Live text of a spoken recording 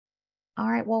All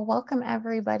right, well, welcome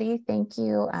everybody. Thank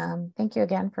you. Thank you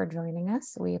again for joining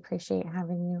us. We appreciate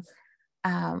having you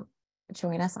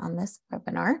join us on this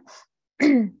webinar.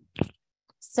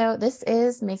 So this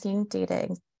is making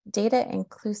data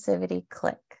inclusivity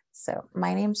click. So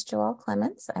my name's Joelle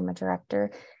Clemons. I'm a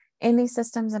director in the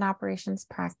systems and operations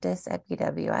practice at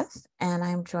BWS, and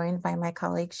I'm joined by my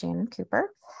colleague Shannon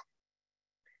Cooper.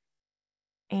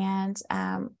 And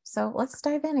so let's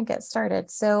dive in and get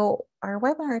started. So our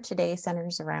webinar today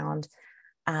centers around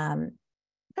the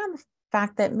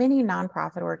fact that many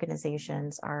nonprofit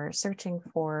organizations are searching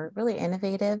for really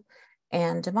innovative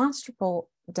and demonstrable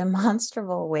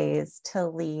ways to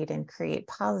lead and create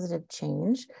positive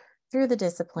change through the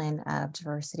discipline of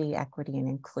diversity, equity, and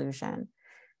inclusion.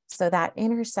 So that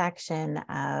intersection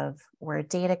of where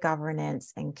data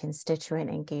governance and constituent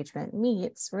engagement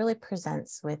meets really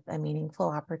presents with a meaningful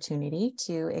opportunity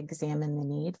to examine the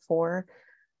need for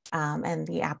and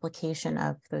the application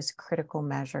of those critical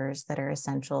measures that are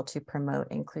essential to promote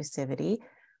inclusivity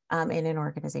in an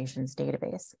organization's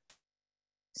database.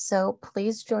 So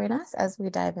please join us as we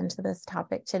dive into this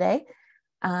topic today,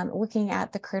 looking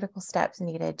at the critical steps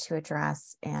needed to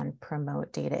address and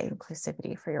promote data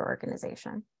inclusivity for your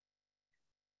organization.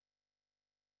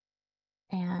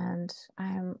 And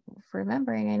I'm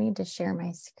remembering I need to share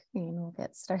my screen. We'll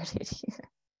get started here.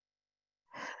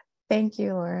 Thank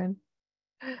you, Lauren.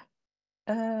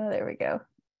 There we go.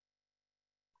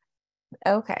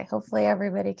 Okay, hopefully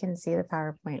everybody can see the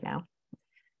PowerPoint now.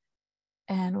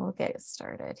 And we'll get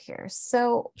started here.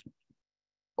 So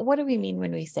what do we mean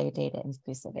when we say data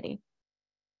inclusivity?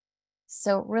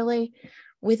 So really,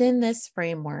 within this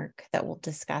framework that we'll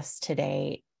discuss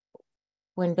today,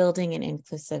 when building an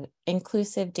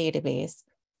inclusive database,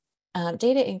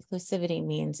 data inclusivity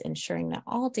means ensuring that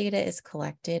all data is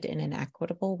collected in an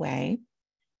equitable way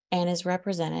and is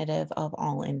representative of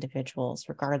all individuals,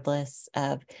 regardless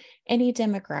of any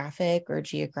demographic or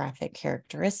geographic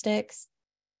characteristics,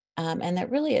 and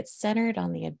that really it's centered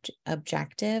on the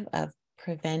objective of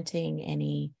preventing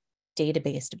any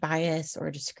data-based bias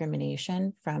or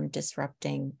discrimination from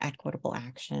disrupting equitable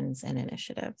actions and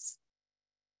initiatives.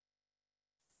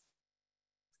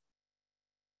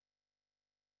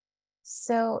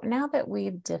 So now that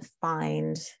we've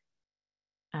defined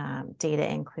data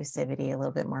inclusivity a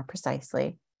little bit more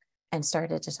precisely and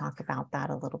started to talk about that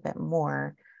a little bit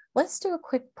more, let's do a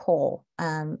quick poll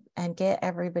and get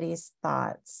everybody's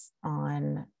thoughts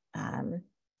on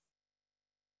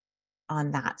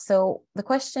that. So the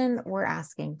question we're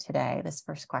asking today, this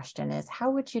first question is,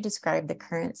 how would you describe the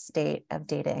current state of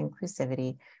data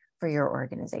inclusivity for your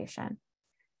organization?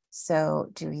 So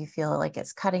do you feel like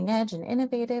it's cutting edge and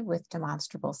innovative with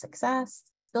demonstrable success,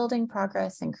 building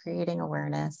progress and creating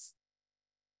awareness,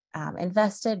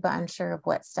 invested but unsure of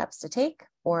what steps to take,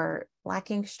 or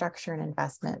lacking structure and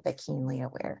investment but keenly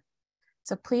aware?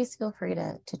 So please feel free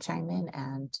to chime in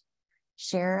and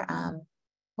share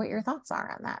what your thoughts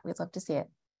are on that. We'd love to see it.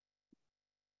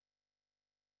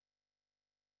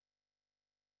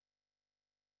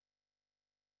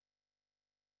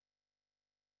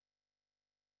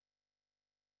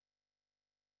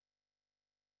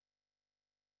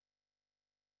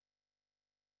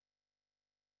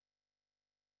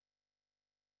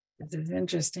 This is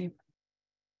interesting.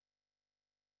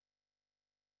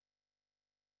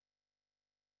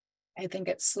 I think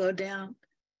it's slowed down.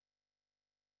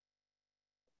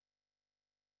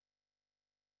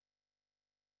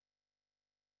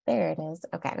 There it is.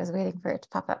 Okay, I was waiting for it to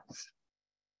pop up.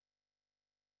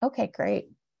 Okay, great.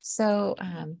 So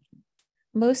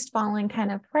most falling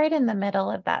kind of right in the middle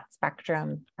of that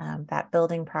spectrum, that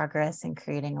building progress and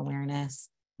creating awareness,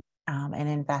 and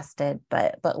invested,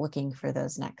 but looking for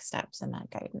those next steps and that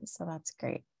guidance. So that's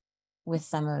great. With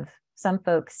some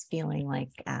folks feeling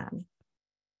like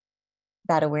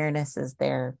that awareness is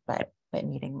there, but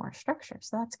needing more structure.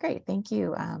 So that's great. Thank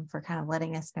you for kind of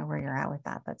letting us know where you're at with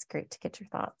that. That's great to get your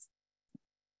thoughts.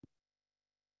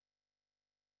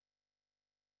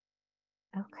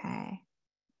 Okay.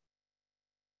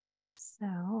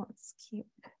 So let's keep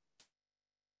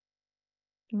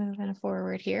moving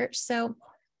forward here. So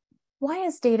why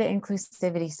is data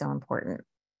inclusivity so important?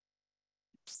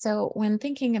 So when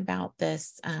thinking about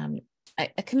this,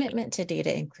 a commitment to data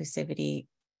inclusivity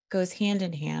goes hand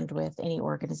in hand with any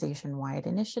organization-wide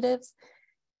initiatives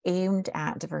aimed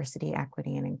at diversity,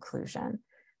 equity, and inclusion.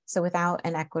 So without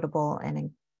equitable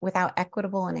and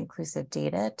inclusive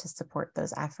data to support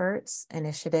those efforts,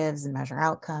 initiatives, and measure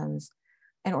outcomes,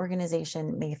 an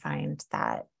organization may find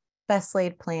that best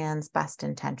laid plans, best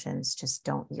intentions just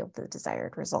don't yield the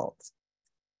desired results.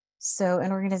 So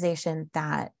an organization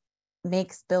that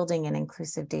makes building an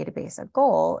inclusive database a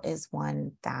goal is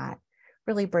one that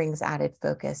really brings added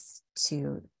focus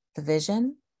to the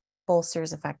vision,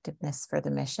 bolsters effectiveness for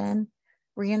the mission,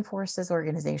 reinforces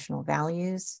organizational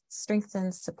values,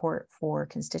 strengthens support for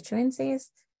constituencies,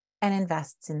 and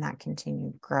invests in that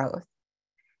continued growth.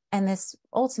 And this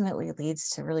ultimately leads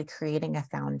to really creating a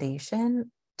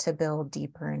foundation to build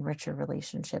deeper and richer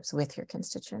relationships with your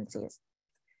constituencies.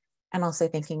 And also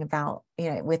thinking about,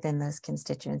 within those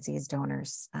constituencies,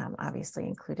 donors obviously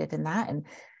included in that, and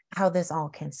how this all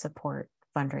can support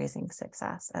fundraising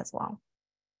success as well.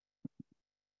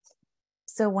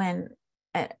 So when,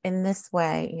 in this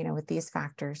way, with these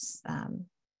factors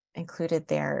included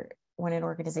there, when an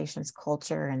organization's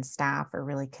culture and staff are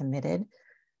really committed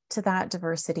to that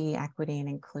diversity, equity, and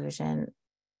inclusion,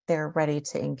 they're ready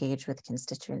to engage with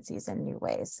constituencies in new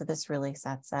ways. So this really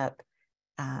sets up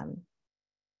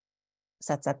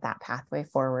that pathway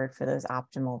forward for those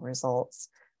optimal results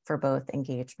for both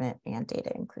engagement and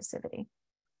data inclusivity.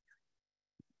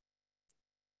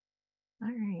 All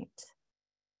right.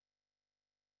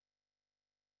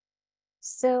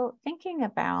 So thinking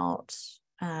about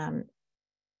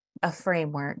a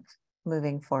framework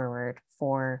moving forward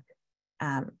for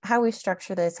how we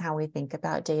structure this, how we think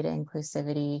about data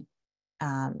inclusivity,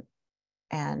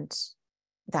 and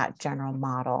that general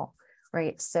model,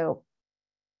 right? So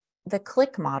the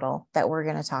CLIck model that we're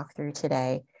going to talk through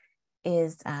today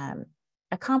is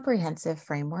a comprehensive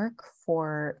framework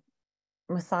for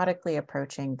methodically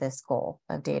approaching this goal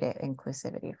of data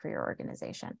inclusivity for your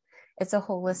organization. It's a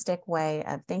holistic way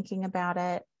of thinking about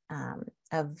it,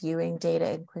 of viewing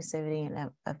data inclusivity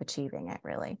and of achieving it,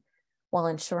 really, while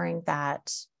ensuring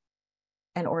that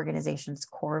an organization's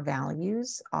core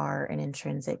values are an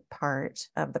intrinsic part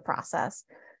of the process.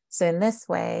 So in this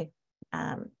way,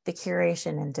 the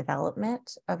curation and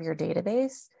development of your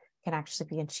database can actually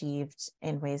be achieved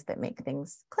in ways that make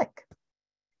things click.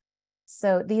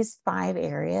 So these 5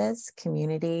 areas,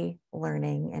 community,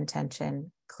 learning,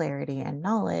 intention, clarity, and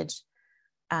knowledge,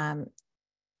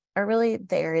 are really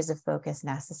the areas of focus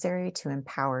necessary to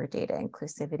empower data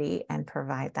inclusivity and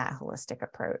provide that holistic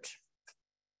approach.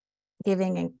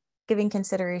 Giving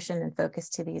consideration and focus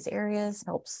to these areas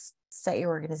helps set your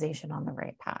organization on the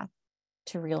right path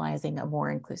to realizing a more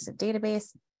inclusive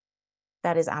database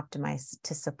that is optimized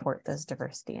to support those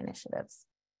diversity initiatives.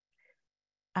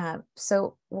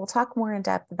 So we'll talk more in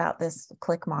depth about this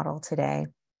CLIck model today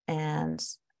and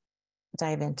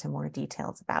dive into more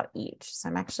details about each. So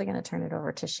I'm actually going to turn it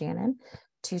over to Shannon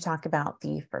to talk about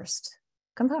the first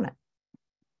component.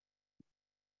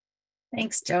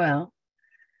 Thanks, Joelle.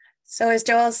 So as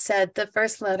Joelle said, the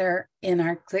first letter in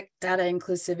our CLIck data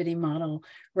inclusivity model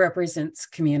represents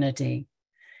community.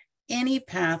 Any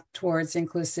path towards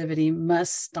inclusivity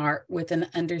must start with an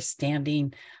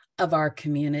understanding of our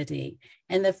community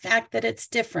and the fact that it's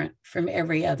different from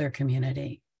every other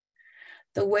community.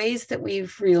 The ways that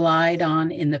we've relied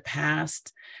on in the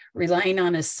past, relying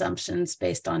on assumptions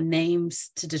based on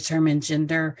names to determine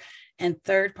gender and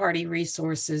third-party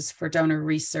resources for donor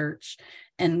research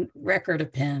and record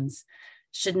appends,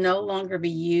 should no longer be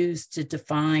used to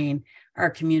define our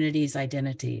community's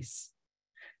identities.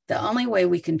 The only way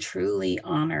we can truly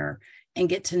honor and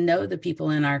get to know the people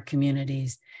in our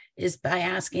communities is by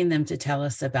asking them to tell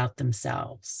us about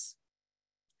themselves.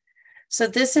 So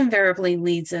this invariably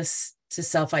leads us to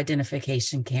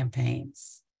self-identification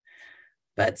campaigns.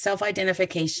 But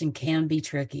self-identification can be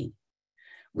tricky.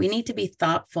 We need to be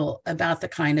thoughtful about the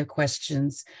kind of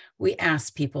questions we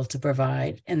ask people to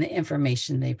provide and the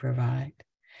information they provide.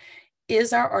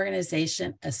 Is our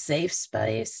organization a safe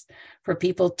space for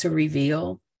people to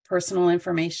reveal personal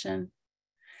information?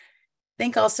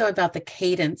 Think also about the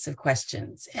cadence of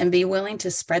questions and be willing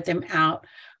to spread them out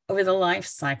over the life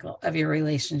cycle of your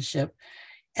relationship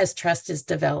as trust is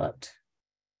developed.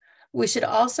 We should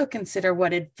also consider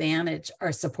what advantage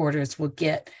our supporters will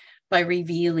get by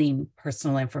revealing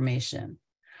personal information.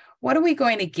 What are we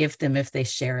going to give them if they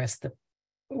share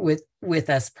with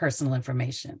us personal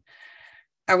information?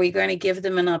 Are we going to give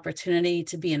them an opportunity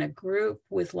to be in a group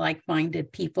with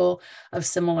like-minded people of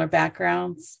similar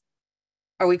backgrounds?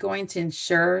 Are we going to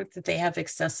ensure that they have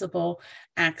accessible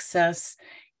access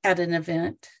at an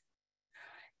event?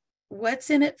 What's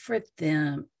in it for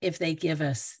them if they give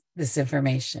us this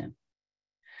information?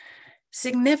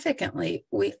 Significantly,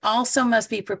 we also must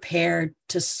be prepared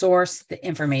to source the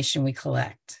information we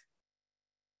collect.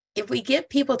 If we get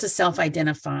people to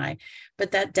self-identify,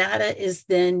 but that data is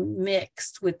then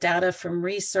mixed with data from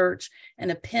research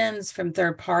and appends from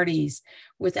third parties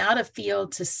without a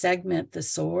field to segment the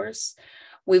source,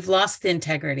 we've lost the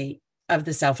integrity of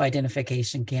the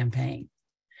self-identification campaign.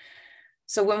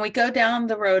 So when we go down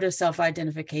the road of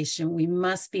self-identification, we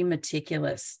must be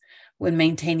meticulous when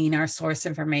maintaining our source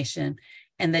information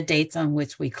and the dates on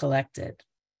which we collected.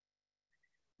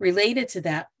 Related to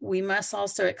that, we must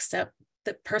also accept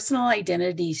that personal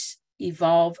identities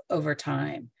evolve over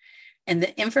time, and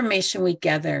the information we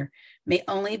gather may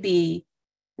only be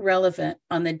relevant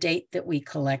on the date that we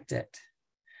collect it.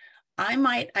 I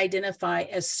might identify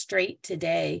as straight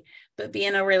today, but be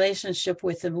in a relationship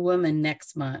with a woman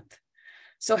next month.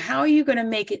 So how are you going to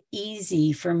make it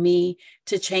easy for me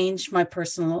to change my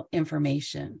personal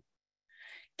information?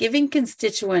 Giving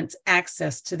constituents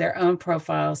access to their own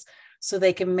profiles so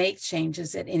they can make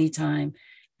changes at any time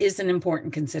is an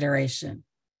important consideration.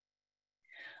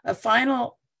 A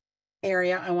final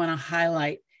area I want to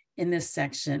highlight in this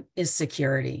section is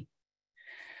security.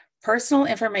 Personal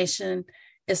information,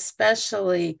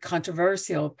 especially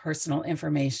controversial personal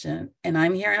information, and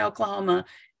I'm here in Oklahoma,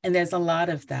 and there's a lot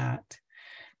of that,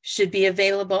 should be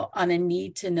available on a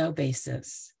need-to-know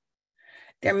basis.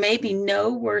 There may be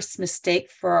no worse mistake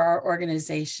for our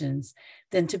organizations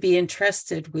than to be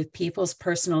entrusted with people's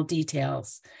personal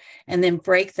details and then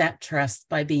break that trust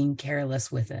by being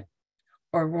careless with it,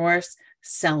 or worse,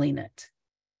 selling it.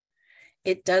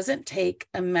 It doesn't take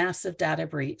a massive data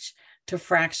breach to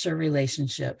fracture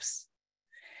relationships.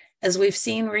 As we've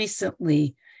seen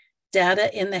recently,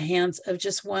 data in the hands of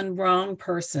just one wrong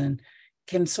person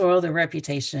can soil the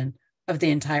reputation of the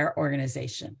entire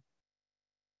organization.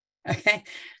 Okay,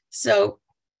 so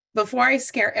before I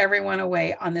scare everyone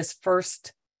away on this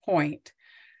first point,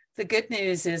 the good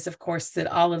news is, of course, that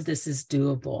all of this is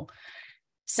doable.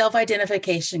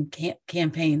 Self-identification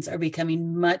campaigns are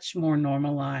becoming much more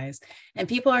normalized, and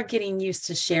people are getting used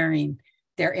to sharing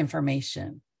their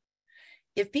information.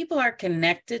 If people are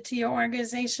connected to your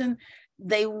organization,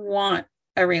 they want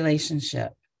a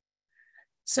relationship.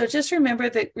 So just remember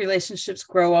that relationships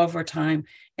grow over time,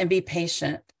 and be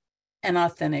patient and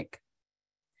authentic.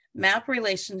 Map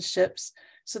relationships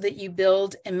so that you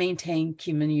build and maintain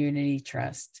community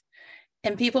trust,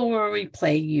 and people will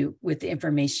repay you with the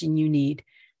information you need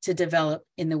to develop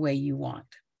in the way you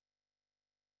want.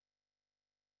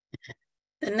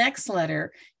 The next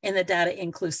letter in the data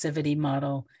inclusivity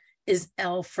model is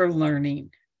L for learning.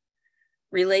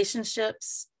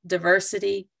 Relationships,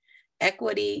 diversity,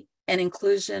 equity, and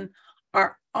inclusion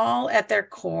are all at their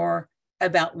core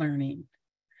about learning.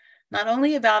 Not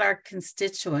only about our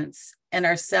constituents and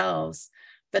ourselves,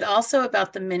 but also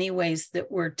about the many ways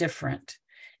that we're different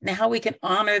and how we can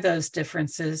honor those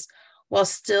differences while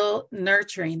still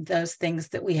nurturing those things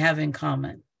that we have in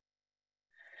common.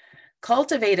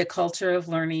 Cultivate a culture of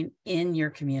learning in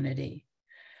your community.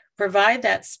 Provide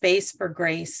that space for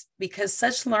grace, because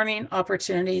such learning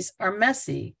opportunities are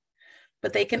messy,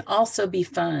 but they can also be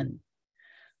fun.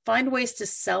 Find ways to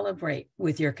celebrate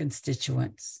with your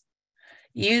constituents.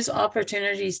 Use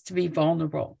opportunities to be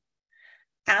vulnerable.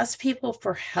 Ask people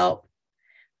for help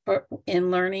in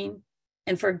learning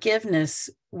and forgiveness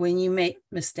when you make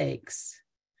mistakes.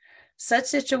 Such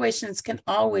situations can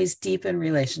always deepen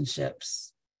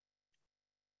relationships.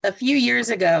 A few years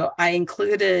ago, I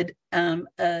included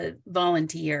a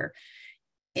volunteer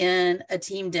in a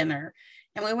team dinner,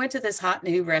 and we went to this hot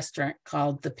new restaurant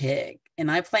called The Pig, and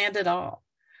I planned it all.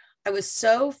 I was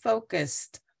so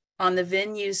focused on the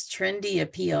venue's trendy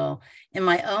appeal and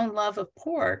my own love of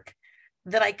pork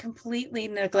that I completely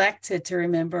neglected to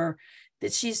remember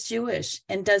that she's Jewish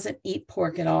and doesn't eat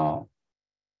pork at all.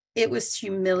 It was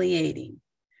humiliating,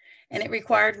 and it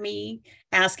required me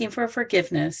asking for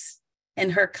forgiveness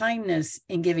and her kindness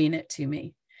in giving it to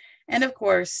me. And of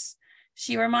course,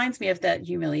 she reminds me of that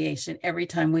humiliation every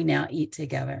time we now eat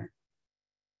together.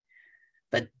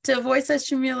 But to avoid such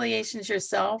humiliations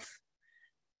yourself,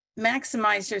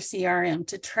 maximize your CRM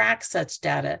to track such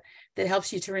data that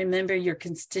helps you to remember your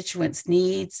constituents'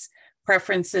 needs,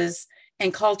 preferences,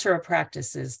 and cultural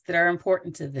practices that are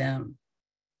important to them.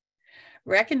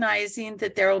 Recognizing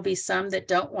that there will be some that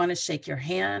don't want to shake your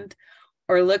hand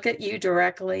or look at you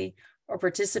directly or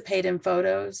participate in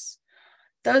photos,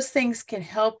 those things can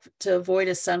help to avoid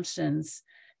assumptions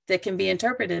that can be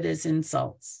interpreted as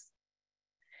insults.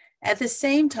 At the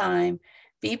same time,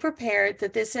 be prepared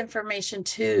that this information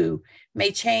too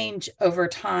may change over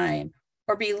time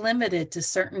or be limited to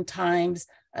certain times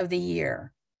of the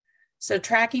year. So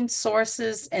tracking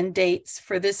sources and dates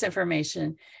for this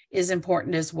information is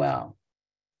important as well.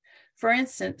 For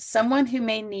instance, someone who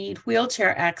may need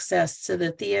wheelchair access to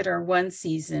the theater one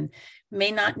season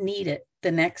may not need it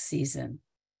the next season.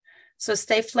 So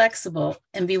stay flexible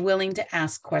and be willing to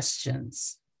ask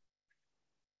questions.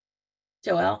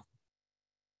 Joelle?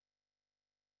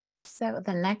 So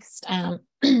the next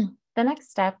The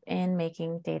next step in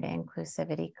making data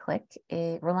inclusivity click,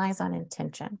 it relies on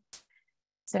intention.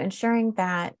 So ensuring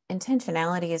that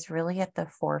intentionality is really at the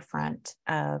forefront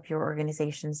of your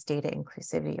organization's data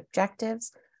inclusivity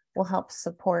objectives will help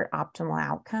support optimal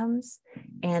outcomes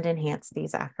and enhance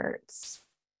these efforts.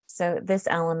 So this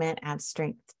element adds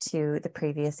strength to the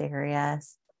previous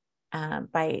areas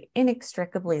by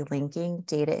inextricably linking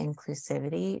data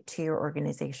inclusivity to your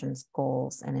organization's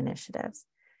goals and initiatives.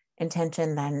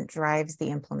 Intention then drives the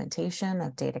implementation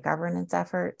of data governance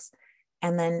efforts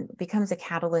and then becomes a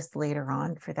catalyst later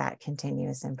on for that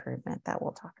continuous improvement that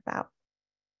we'll talk about.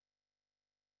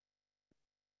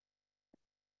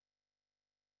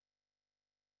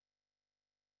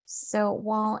 So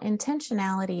while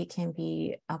intentionality can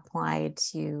be applied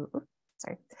to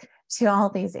all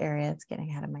these areas, getting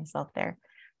ahead of myself there,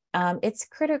 it's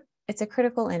a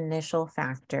critical initial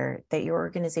factor that your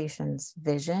organization's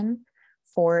vision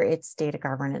for its data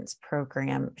governance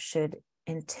program should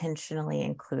intentionally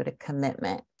include a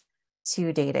commitment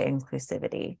to data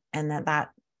inclusivity, and that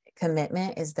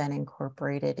commitment is then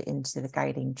incorporated into the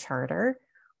guiding charter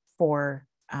for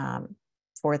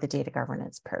the data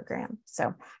governance program.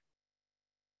 So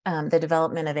the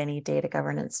development of any data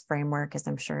governance framework, as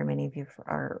I'm sure many of you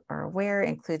are aware,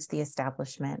 includes the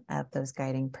establishment of those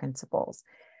guiding principles.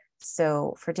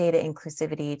 So for data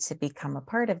inclusivity to become a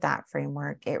part of that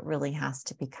framework, it really has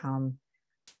to become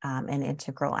an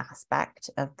integral aspect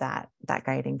of that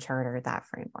guiding charter, that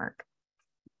framework.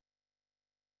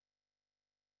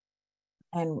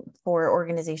 And for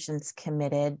organizations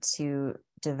committed to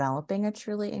developing a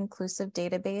truly inclusive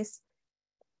database,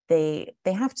 they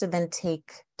have to then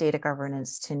take data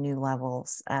governance to new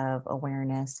levels of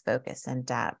awareness, focus, and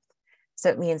depth. So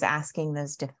it means asking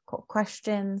those difficult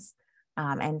questions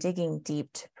and digging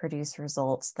deep to produce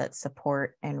results that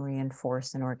support and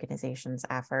reinforce an organization's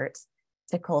efforts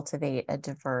to cultivate a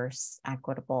diverse,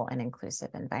 equitable, and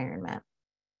inclusive environment.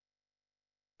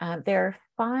 There are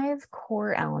 5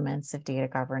 core elements of data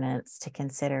governance to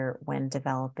consider when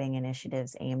developing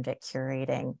initiatives aimed at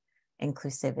curating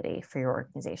inclusivity for your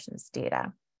organization's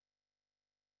data.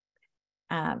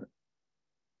 And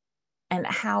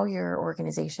how your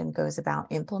organization goes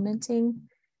about implementing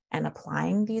and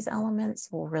applying these elements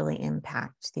will really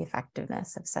impact the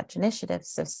effectiveness of such initiatives.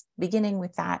 So beginning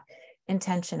with that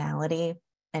intentionality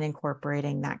and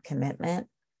incorporating that commitment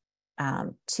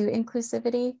to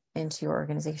inclusivity into your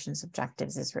organization's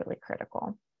objectives is really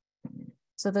critical.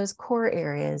 So those core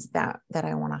areas that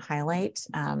I want to highlight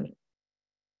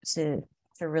to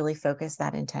really focus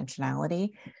that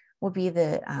intentionality will be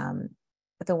the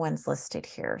ones listed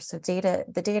here. So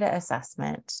the data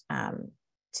assessment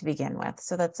to begin with.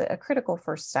 So that's a critical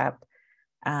first step,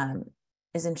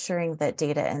 is ensuring that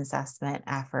data assessment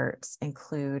efforts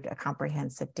include a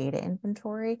comprehensive data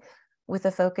inventory with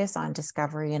a focus on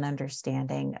discovery and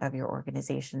understanding of your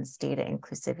organization's data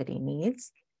inclusivity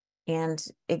needs and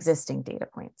existing data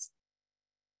points.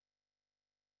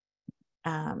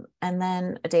 And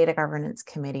then a data governance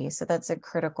committee. So that's a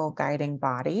critical guiding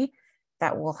body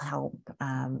that will help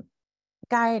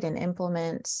guide and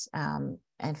implement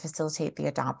and facilitate the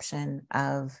adoption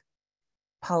of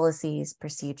policies,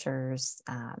 procedures,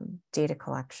 data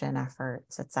collection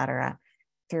efforts, et cetera,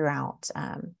 throughout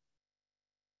a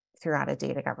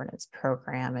data governance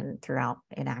program and throughout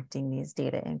enacting these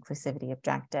data inclusivity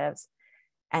objectives.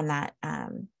 And that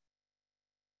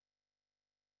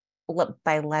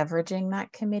by leveraging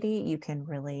that committee, you can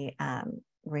really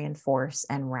reinforce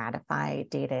and ratify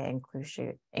data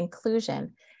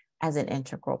inclusion as an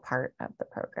integral part of the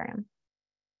program.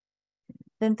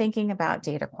 Then thinking about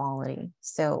data quality.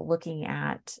 So looking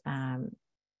at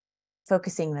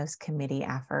focusing those committee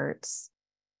efforts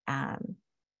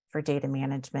for data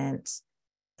management,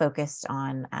 focused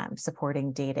on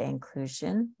supporting data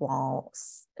inclusion while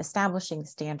establishing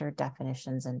standard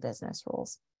definitions and business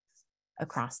rules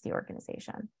across the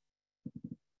organization,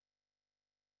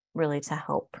 really to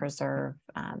help preserve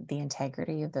the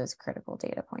integrity of those critical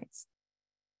data points.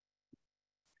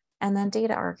 And then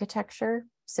data architecture.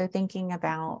 So thinking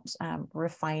about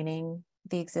refining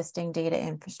the existing data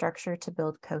infrastructure to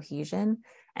build cohesion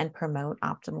and promote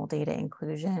optimal data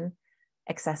inclusion,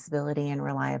 accessibility, and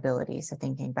reliability. So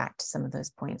thinking back to some of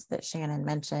those points that Shannon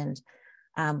mentioned,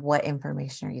 what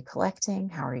information are you collecting?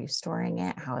 How are you storing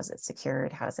it? How is it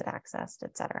secured? How is it accessed,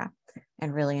 et cetera?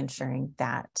 And really ensuring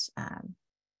that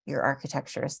your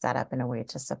architecture is set up in a way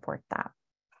to support that.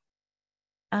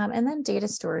 And then data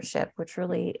stewardship, which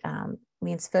really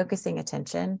means focusing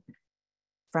attention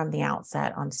from the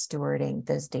outset on stewarding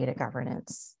those data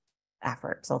governance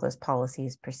efforts, all those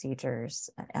policies, procedures,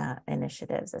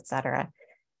 initiatives, et cetera,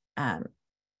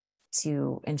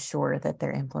 to ensure that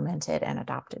they're implemented and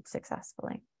adopted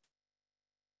successfully.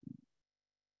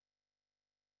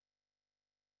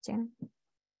 Shannon?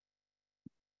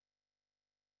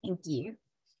 Thank you.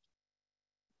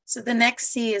 So the next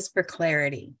C is for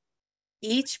clarity.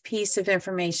 Each piece of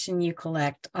information you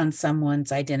collect on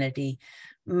someone's identity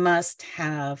must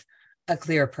have a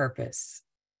clear purpose.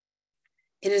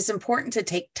 It is important to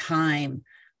take time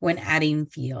when adding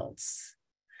fields.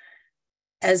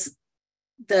 As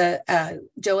the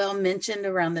Joelle mentioned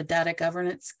around the data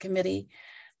governance committee,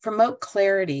 promote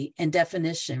clarity and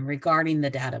definition regarding the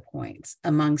data points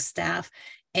among staff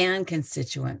and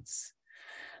constituents.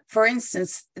 For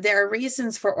instance, there are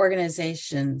reasons for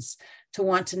organizations to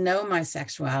want to know my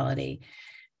sexuality,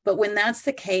 but when that's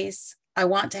the case, I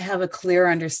want to have a clear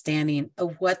understanding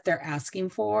of what they're asking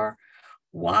for,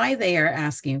 why they are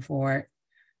asking for it,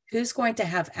 who's going to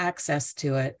have access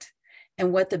to it,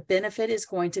 and what the benefit is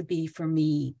going to be for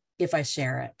me if I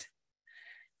share it.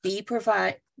 Be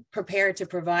prepared to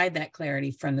provide that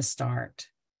clarity from the start.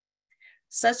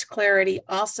 Such clarity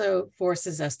also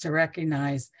forces us to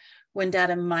recognize when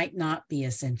data might not be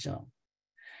essential.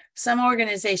 Some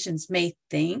organizations may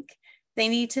think they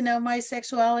need to know my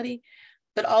sexuality,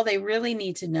 but all they really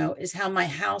need to know is how my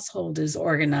household is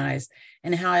organized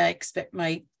and how I expect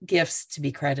my gifts to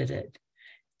be credited.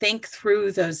 Think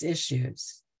through those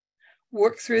issues.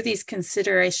 Work through these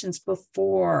considerations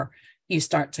before you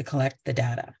start to collect the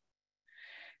data.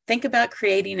 Think about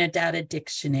creating a data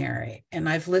dictionary, and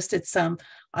I've listed some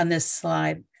on this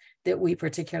slide that we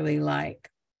particularly like,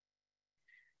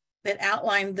 that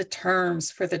outline the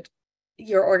terms for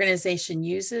your organization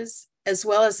uses, as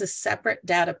well as a separate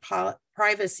data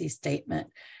privacy statement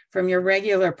from your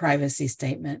regular privacy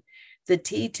statement that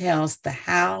details the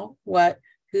how, what,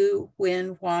 who,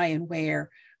 when, why, and where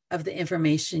of the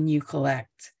information you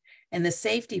collect and the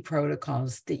safety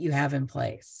protocols that you have in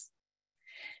place.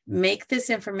 Make this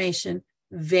information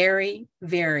very,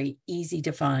 very easy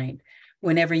to find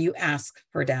whenever you ask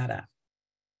for data.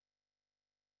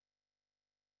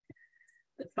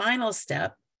 The final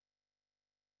step,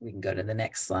 we can go to the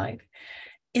next slide,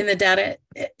 in the data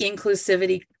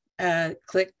inclusivity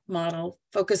click model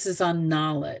focuses on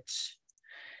knowledge.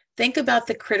 Think about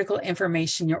the critical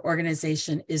information your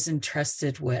organization is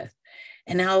entrusted with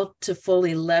and how to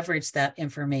fully leverage that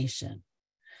information.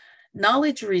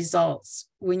 Knowledge results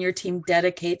when your team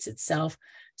dedicates itself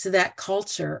to that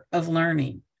culture of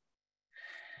learning.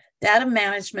 Data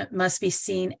management must be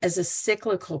seen as a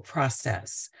cyclical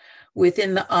process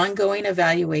within the ongoing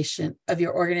evaluation of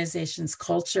your organization's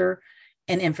culture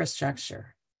and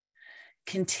infrastructure.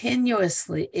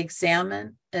 Continuously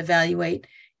examine, evaluate,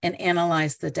 and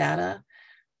analyze the data,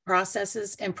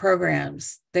 processes, and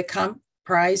programs that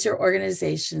comprise your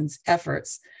organization's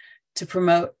efforts to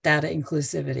promote data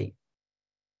inclusivity.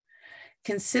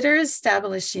 Consider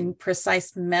establishing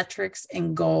precise metrics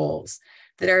and goals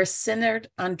that are centered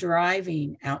on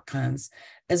driving outcomes,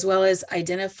 as well as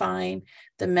identifying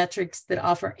the metrics that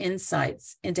offer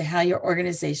insights into how your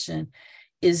organization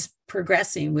is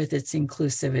progressing with its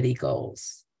inclusivity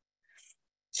goals.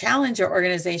 Challenge your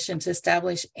organization to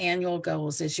establish annual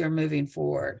goals as you're moving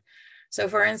forward. So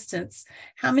for instance,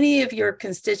 how many of your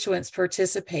constituents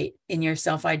participate in your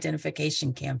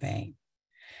self-identification campaign?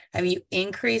 Have you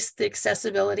increased the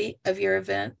accessibility of your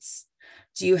events?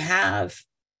 Do you have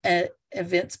an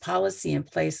events policy in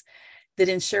place that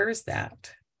ensures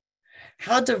that?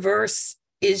 How diverse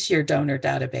is your donor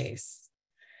database?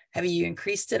 Have you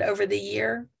increased it over the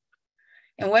year?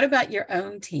 And what about your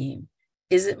own team?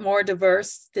 Is it more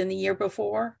diverse than the year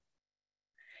before?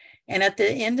 And at the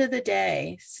end of the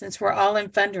day, since we're all in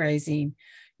fundraising,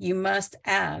 you must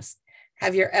ask,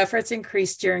 have your efforts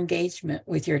increased your engagement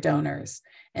with your donors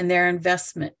and their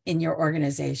investment in your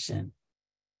organization?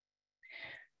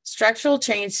 Structural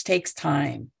change takes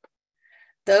time.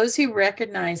 Those who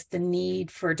recognize the need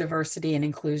for diversity and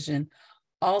inclusion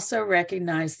also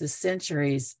recognize the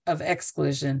centuries of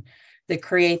exclusion that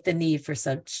create the need for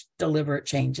such deliberate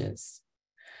changes.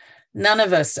 None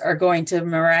of us are going to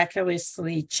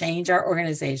miraculously change our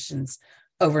organizations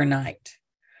overnight.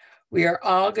 We are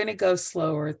all going to go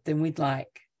slower than we'd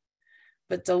like,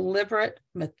 but deliberate,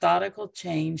 methodical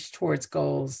change towards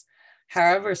goals,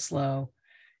 however slow,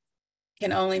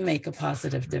 can only make a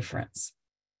positive difference.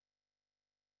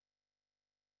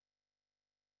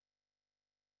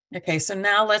 Okay, so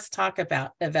now let's talk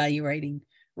about evaluating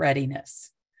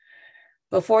readiness.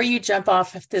 Before you jump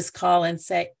off of this call and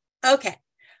say, okay,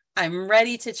 I'm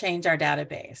ready to change our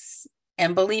database.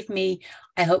 And believe me,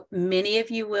 I hope many of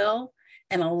you will,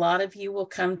 and a lot of you will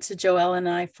come to Joelle and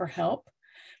I for help.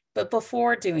 But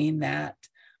before doing that,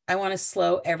 I want to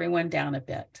slow everyone down a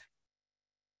bit.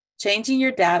 Changing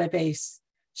your database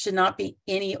should not be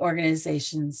any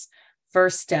organization's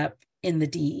first step in the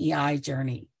DEI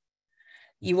journey.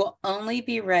 You will only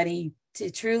be ready to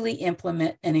truly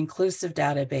implement an inclusive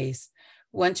database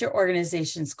once your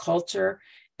organization's culture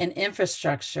and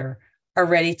infrastructure are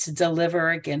ready to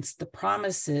deliver against the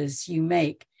promises you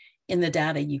make in the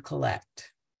data you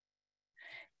collect.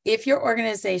 If your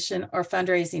organization or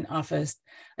fundraising office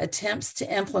attempts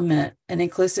to implement an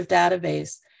inclusive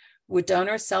database with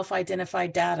donor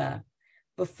self-identified data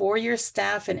before your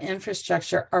staff and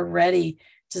infrastructure are ready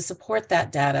to support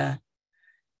that data,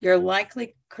 you're likely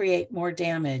to create more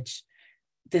damage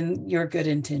than your good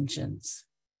intentions.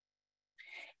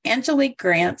 Angelique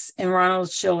Grant's and Ronald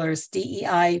Schiller's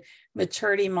DEI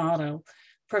maturity model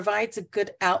provides a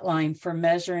good outline for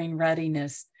measuring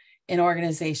readiness in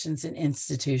organizations and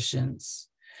institutions.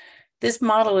 This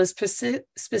model is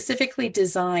specifically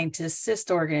designed to assist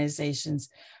organizations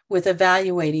with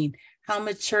evaluating how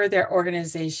mature their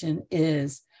organization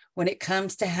is when it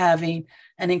comes to having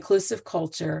an inclusive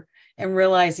culture and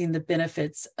realizing the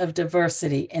benefits of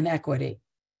diversity and equity.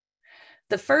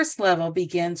 The first level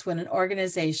begins when an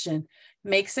organization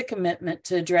makes a commitment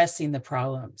to addressing the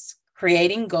problems,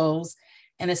 creating goals,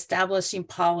 and establishing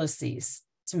policies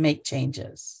to make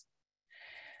changes.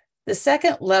 The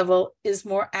second level is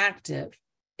more active.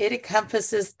 It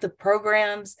encompasses the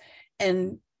programs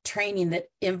and training that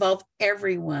involve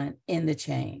everyone in the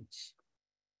change.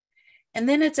 And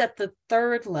then it's at the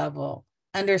third level,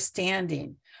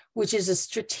 understanding, which is a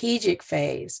strategic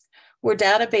phase where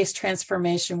database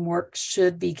transformation work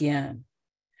should begin.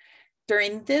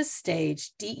 During this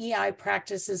stage, DEI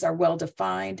practices are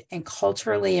well-defined and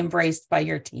culturally embraced by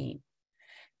your team.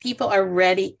 People are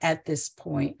ready at this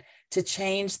point to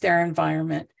change their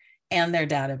environment and their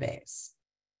database.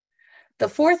 The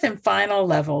fourth and final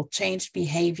level, change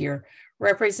behavior,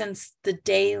 represents the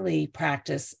daily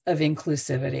practice of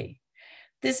inclusivity.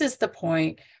 This is the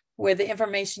point where the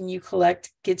information you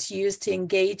collect gets used to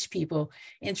engage people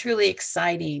in truly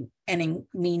exciting and in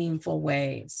meaningful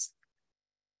ways.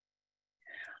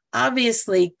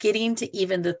 Obviously, getting to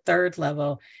even the third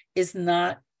level is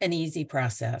not an easy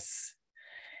process.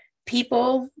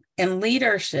 People and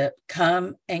leadership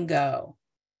come and go.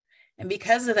 And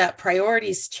because of that,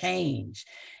 priorities change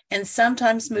and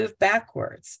sometimes move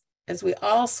backwards, as we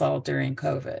all saw during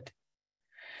COVID.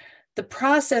 The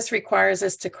process requires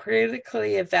us to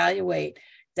critically evaluate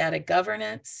data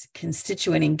governance,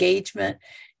 constituent engagement,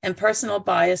 and personal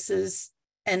biases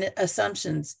and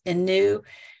assumptions in new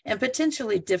and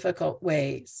potentially difficult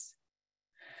ways.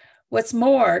 What's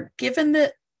more, given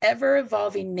the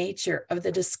ever-evolving nature of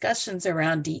the discussions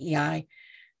around DEI,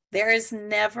 there is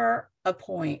never a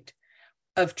point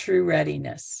of true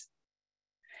readiness.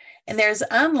 And there's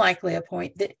unlikely a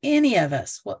point that any of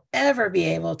us will ever be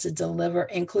able to deliver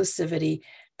inclusivity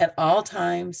at all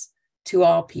times to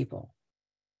all people.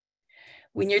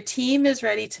 When your team is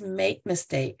ready to make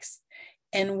mistakes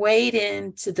and wade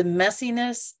into the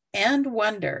messiness and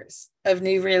wonders of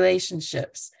new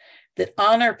relationships that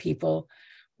honor people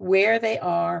where they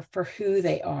are for who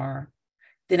they are,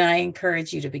 then I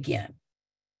encourage you to begin.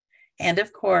 And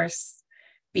of course,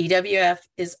 BWF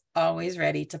is always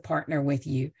ready to partner with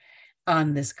you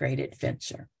on this great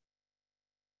adventure.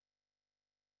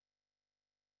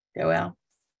 Joelle?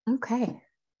 Okay,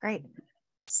 great.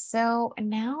 So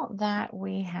now that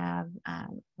we have,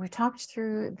 we talked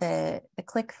through the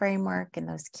CLIck framework and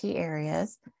those key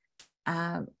areas,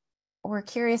 we're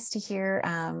curious to hear,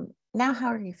 now how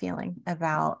are you feeling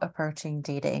about approaching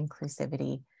data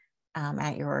inclusivity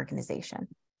at your organization?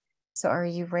 So are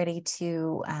you ready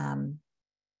to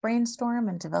brainstorm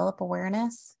and develop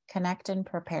awareness, connect and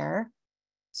prepare,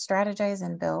 strategize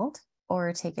and build,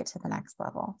 or take it to the next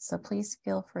level? So please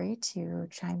feel free to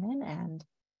chime in and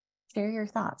share your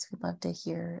thoughts. We'd love to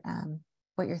hear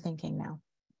what you're thinking now.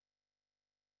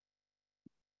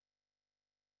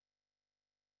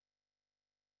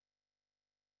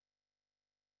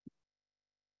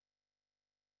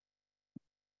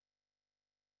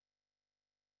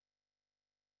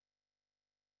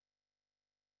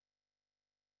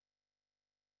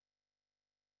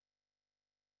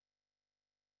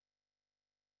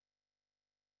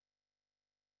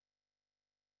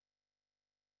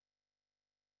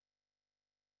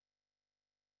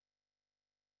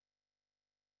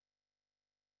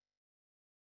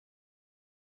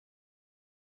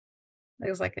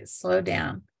 Looks like it slowed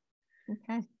down.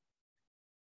 Okay.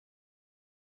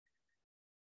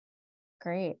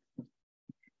 Great.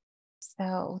 So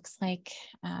it looks like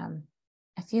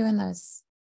a few in those.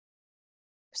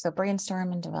 So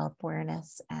brainstorm and develop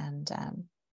awareness and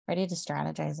ready to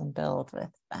strategize and build with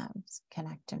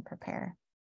connect and prepare.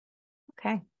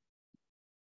 Okay.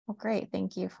 Well, great.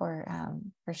 Thank you for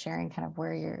sharing kind of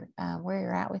where you're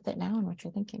at with it now and what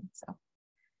you're thinking. So,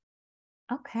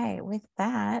 okay, with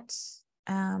that,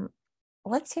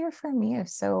 let's hear from you.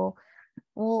 So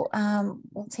we'll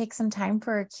take some time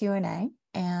for a Q&A,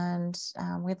 and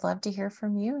we'd love to hear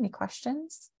from you. Any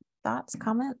questions, thoughts,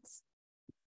 comments?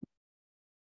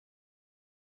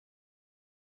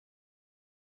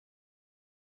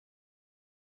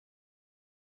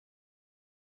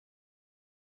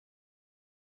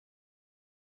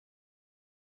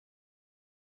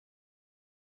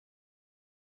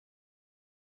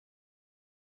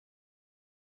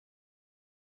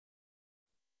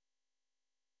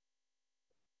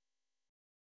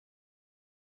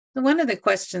 One of the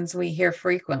questions we hear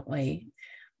frequently,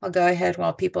 I'll go ahead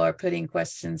while people are putting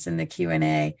questions in the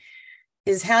Q&A,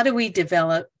 is how do we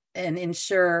develop and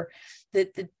ensure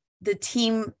that the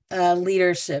team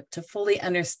leadership to fully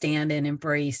understand and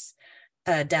embrace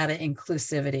data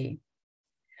inclusivity?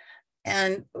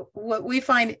 And what we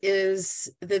find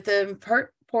is that the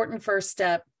important first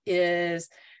step is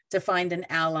to find an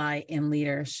ally in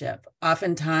leadership.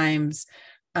 Oftentimes,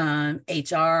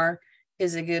 HR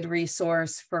is a good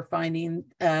resource for finding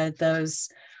those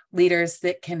leaders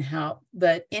that can help.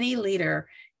 But any leader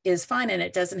is fine, and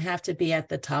it doesn't have to be at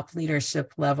the top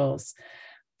leadership levels.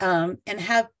 And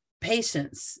have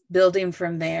patience building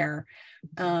from there.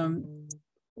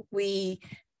 We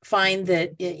find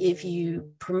that if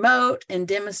you promote and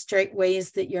demonstrate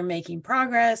ways that you're making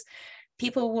progress,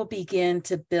 people will begin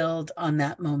to build on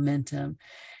that momentum.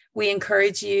 We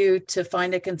encourage you to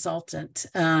find a consultant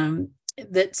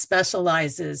that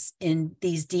specializes in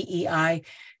these DEI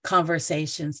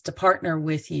conversations to partner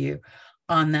with you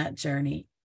on that journey.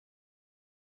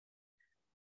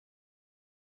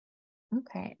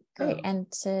 Okay, great. And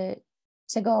to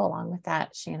go along with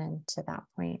that, Shannon, to that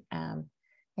point, I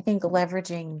think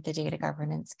leveraging the data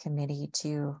governance committee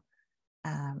to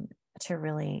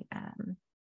really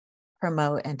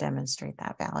promote and demonstrate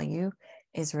that value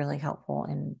is really helpful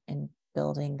in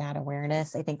building that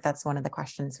awareness. I think that's one of the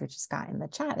questions we just got in the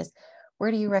chat is, where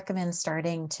do you recommend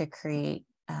starting to create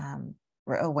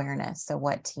awareness? So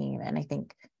what team? And I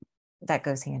think that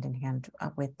goes hand in hand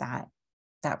with that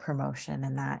promotion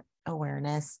and that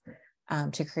awareness.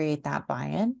 To create that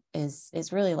buy-in is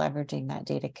really leveraging that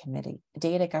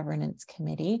data governance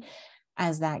committee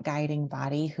as that guiding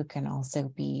body who can also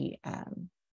be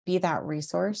that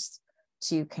resource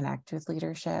to connect with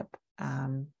leadership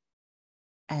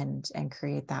and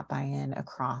create that buy-in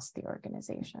across the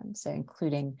organization. So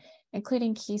including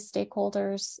key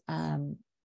stakeholders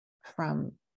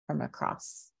from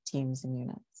across teams and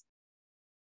units.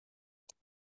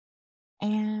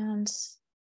 And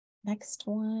next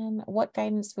one, what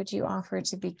guidance would you offer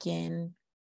to begin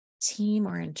team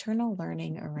or internal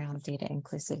learning around data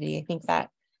inclusivity? I think that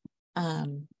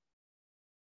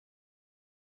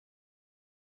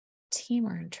team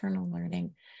or internal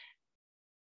learning.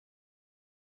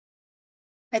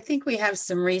 I think we have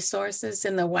some resources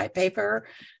in the white paper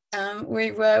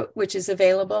we wrote, which is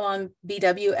available on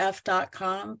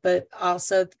bwf.com, but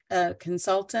also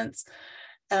consultants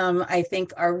I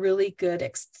think are really good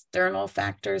external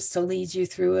factors to lead you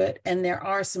through it. And there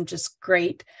are some just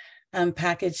great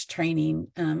package training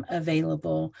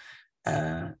available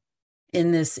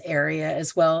in this area,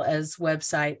 as well as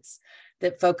websites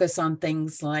that focus on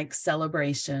things like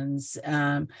celebrations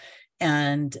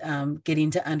and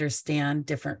getting to understand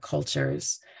different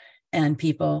cultures and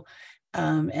people.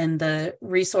 And the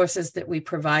resources that we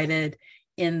provided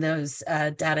in those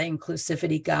data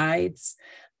inclusivity guides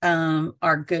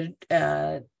are good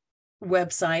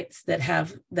websites that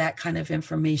have that kind of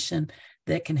information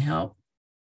that can help.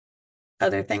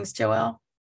 Other things, Joelle?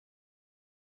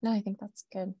 No, I think that's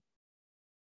good.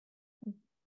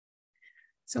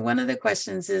 So one of the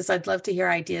questions is, I'd love to hear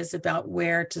ideas about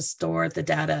where to store the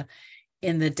data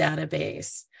in the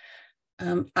database.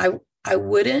 I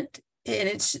wouldn't,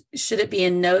 and should it be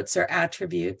in notes or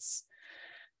attributes?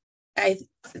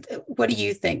 What do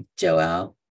you think,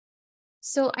 Joelle?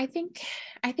 So I think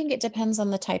it depends on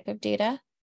the type of data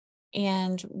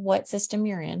and what system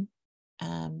you're in.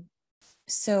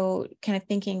 So kind of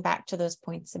thinking back to those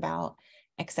points about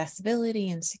accessibility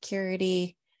and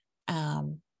security,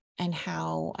 and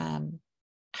how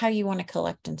you want to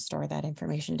collect and store that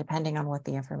information, depending on what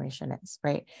the information is,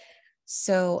 right?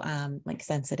 So like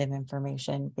sensitive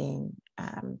information being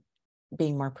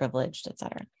more privileged, et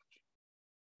cetera.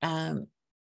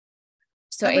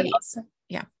 So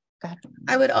yeah. Go ahead.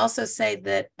 I would also say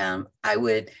that I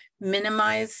would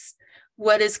minimize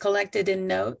what is collected in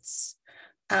notes.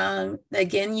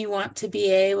 Again, you want to be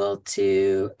able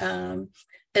to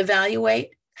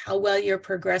evaluate how well you're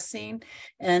progressing,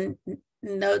 and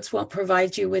notes won't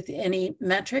provide you with any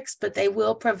metrics, but they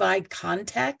will provide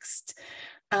context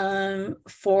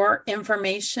for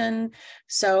information.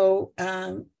 So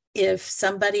if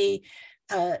somebody,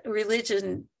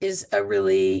 religion is a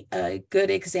really good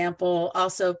example,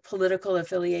 also political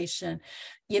affiliation.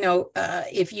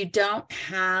 If you don't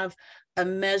have a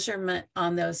measurement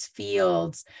on those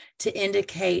fields to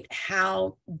indicate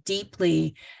how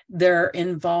deeply they're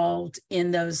involved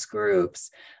in those groups,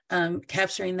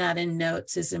 capturing that in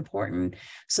notes is important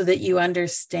so that you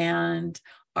understand,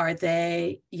 are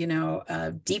they,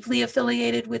 deeply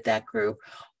affiliated with that group,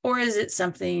 or is it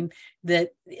something that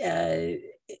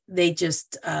they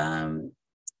just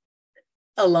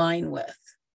align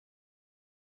with?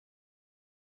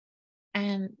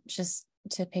 And just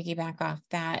to piggyback off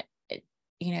that,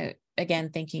 again,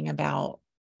 thinking about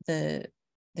the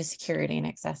security and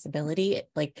accessibility,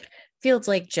 like fields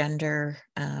like gender,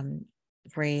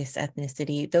 race,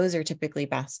 ethnicity, those are typically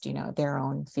best, their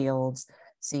own fields.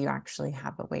 So you actually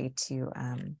have a way to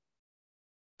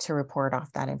report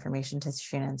off that information. To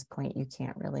Shannon's point, you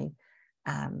can't really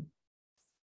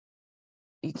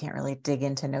dig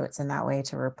into notes in that way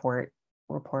to report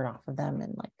off of them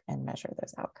and measure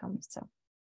those outcomes. So,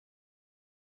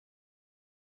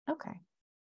 okay.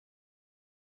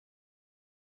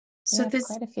 So there's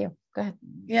quite a few. Go ahead.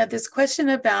 Yeah, this question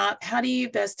about how do you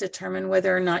best determine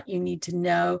whether or not you need to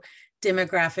know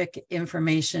demographic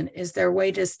information? Is there a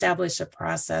way to establish a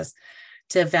process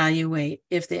to evaluate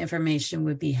if the information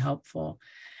would be helpful?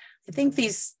 I think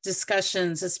these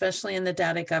discussions, especially in the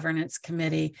data governance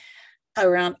committee,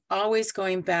 around always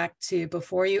going back to,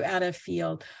 before you add a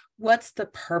field, what's the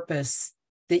purpose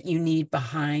that you need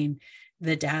behind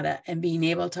the data, and being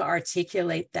able to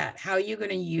articulate that. How are you going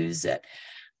to use it?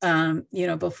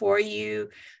 Before you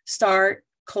start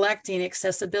collecting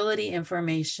accessibility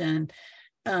information,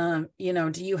 do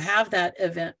you have that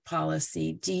event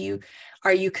policy?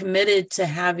 Are you committed to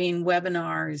having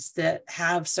webinars that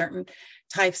have certain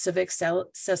types of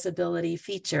accessibility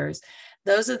features?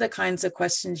 Those are the kinds of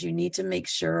questions you need to make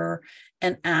sure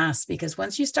and ask, because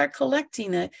once you start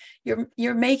collecting it,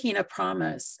 you're making a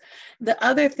promise. The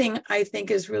other thing I think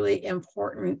is really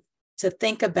important to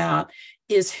think about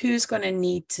is who's going to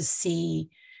need to see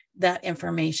that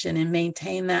information and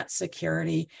maintain that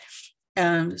security,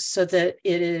 so that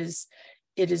it is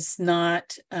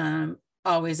not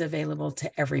always available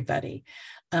to everybody.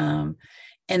 And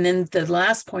then the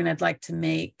last point I'd like to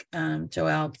make,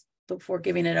 Joelle, before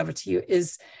giving it over to you,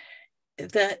 is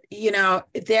that,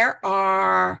 there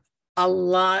are a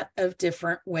lot of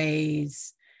different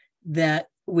ways that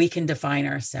we can define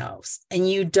ourselves. And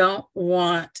you don't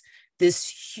want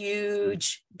this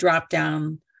huge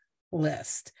drop-down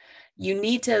list. You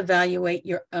need to evaluate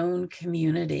your own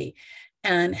community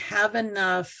and have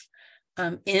enough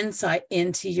insight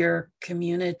into your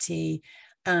community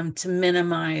to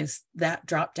minimize that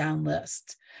drop-down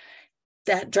list.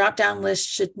 That drop-down list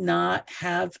should not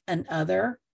have an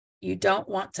other. You don't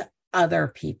want to other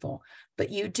people, but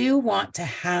you do want to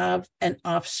have an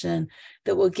option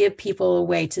that will give people a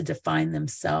way to define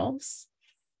themselves.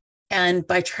 And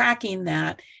by tracking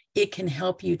that, it can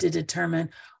help you to determine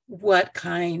what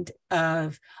kind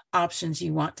of options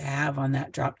you want to have on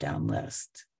that drop-down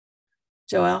list.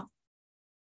 Joelle?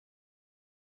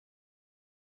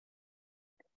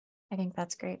 I think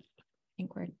that's great. I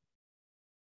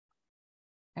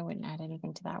wouldn't add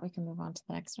anything to that. We can move on to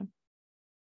the next one.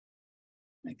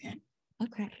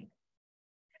 Okay.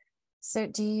 So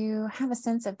do you have a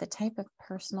sense of the type of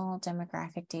personal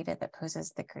demographic data that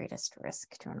poses the greatest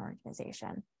risk to an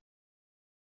organization?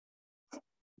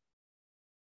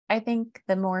 I think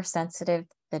the more sensitive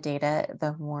the data,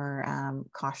 the more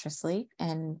cautiously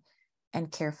and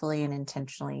carefully and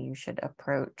intentionally you should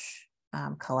approach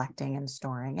collecting and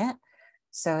storing it.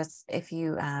 So if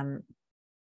you,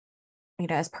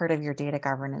 as part of your data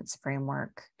governance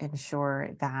framework,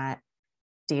 ensure that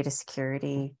data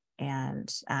security and,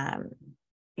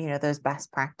 those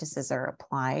best practices are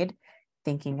applied,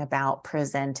 thinking about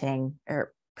preventing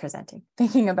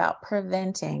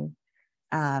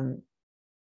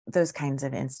those kinds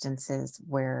of instances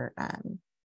where an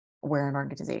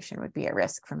organization would be at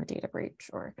risk from a data breach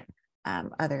or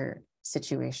other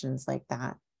situations like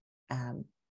that.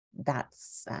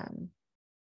 That's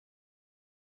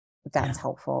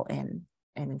helpful in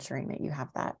ensuring that you have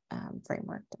that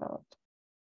framework developed.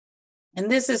 And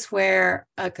this is where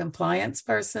a compliance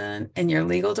person in your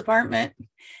legal department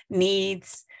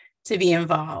needs to be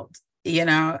involved.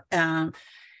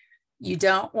 You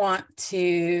don't want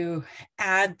to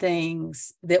add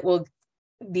things that will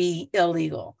be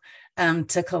illegal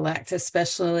to collect,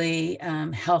 especially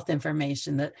health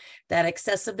information. That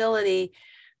accessibility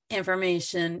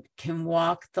information can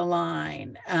walk the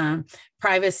line,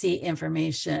 privacy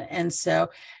information. And so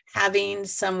having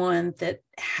someone that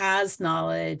has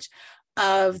knowledge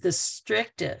of the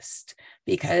strictest,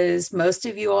 because most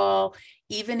of you all,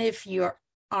 even if you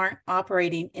aren't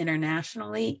operating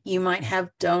internationally, you might have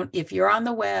if you're on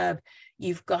the web,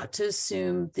 you've got to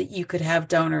assume that you could have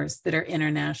donors that are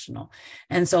international.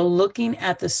 And so looking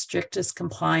at the strictest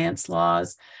compliance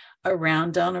laws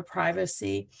around donor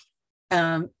privacy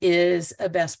is a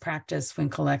best practice when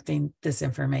collecting this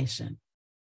information.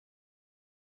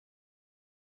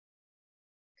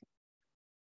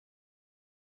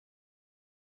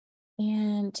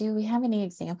 And do we have any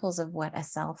examples of what a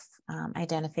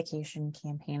self-identification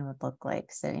campaign would look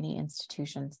like? So any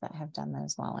institutions that have done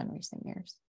those well in recent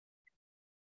years?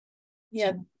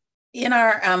 Yeah, in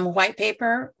our white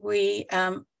paper, we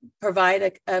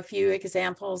provide a few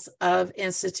examples of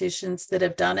institutions that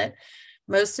have done it.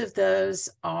 Most of those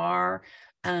are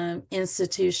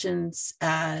institutions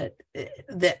that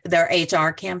they're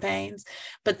HR campaigns,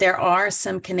 but there are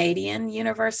some Canadian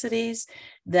universities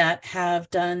that have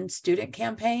done student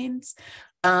campaigns.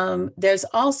 There's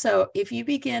also, if you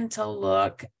begin to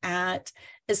look at,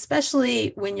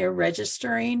 especially when you're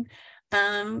registering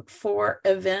for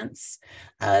events,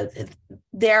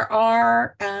 there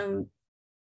are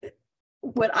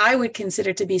what I would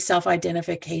consider to be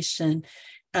self-identification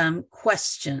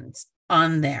questions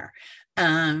on there.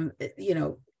 Can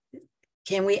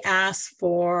we ask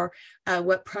for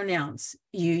what pronouns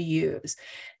you use?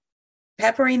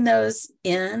 Peppering those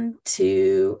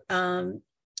into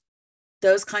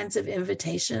those kinds of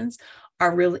invitations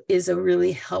is a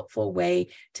really helpful way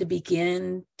to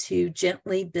begin to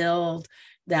gently build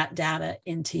that data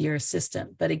into your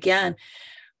system. But again,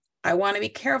 I want to be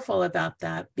careful about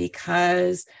that,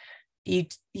 because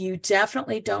you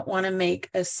definitely don't want to make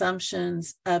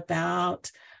assumptions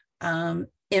about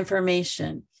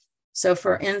information. So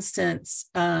for instance,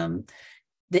 the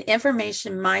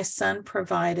information my son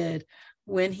provided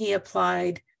when he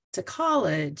applied to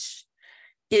college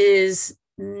is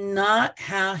not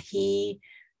how he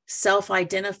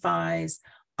self-identifies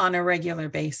on a regular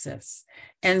basis.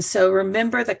 And so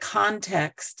remember the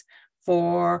context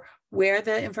for where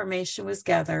the information was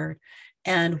gathered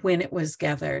and when it was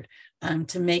gathered,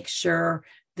 to make sure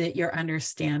that you're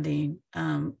understanding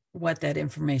what that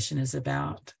information is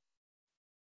about.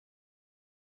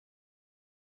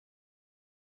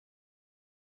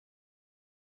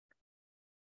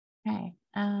 Okay.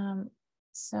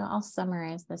 So I'll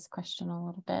summarize this question a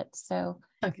little bit. So,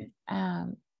 okay.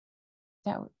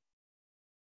 That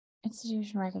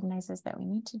institution recognizes that we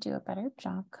need to do a better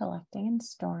job collecting and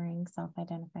storing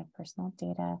self-identified personal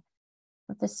data.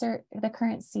 But the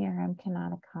current CRM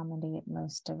cannot accommodate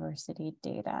most diversity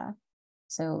data.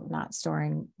 So not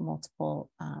storing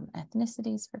multiple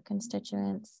ethnicities for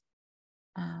constituents,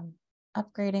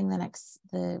 upgrading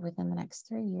within the next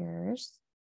 3 years,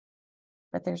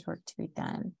 but there's work to be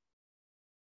done.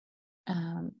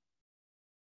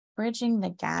 Bridging the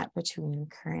gap between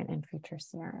current and future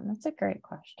CRM. That's a great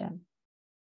question.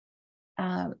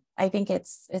 I think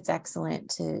it's excellent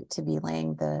to be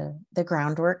laying the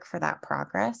groundwork for that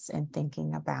progress and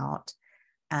thinking about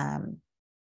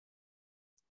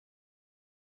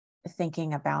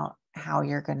how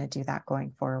you're going to do that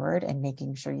going forward and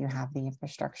making sure you have the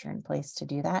infrastructure in place to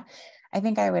do that. I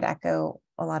think I would echo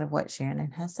a lot of what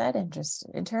Shannon has said, and just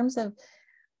in terms of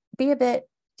be a bit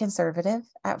conservative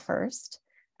at first,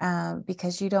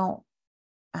 because you don't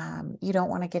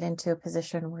want to get into a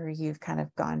position where you've kind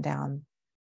of gone down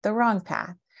the wrong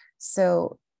path.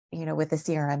 So, with a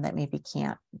CRM that maybe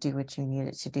can't do what you need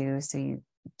it to do, so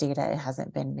data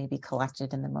hasn't been maybe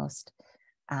collected in the most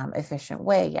efficient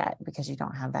way yet because you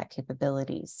don't have that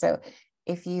capability. So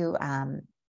if you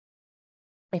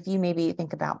maybe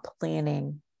think about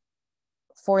planning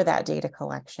for that data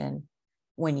collection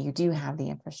when you do have the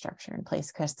infrastructure in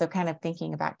place, because so kind of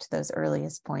thinking back to those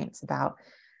earliest points about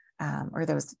or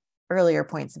those earlier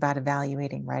points about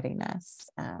evaluating readiness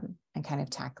and kind of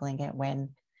tackling it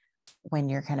when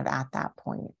you're kind of at that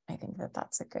point. I think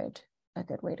that's a good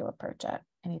way to approach it.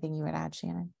 Anything you would add,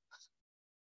 Shannon?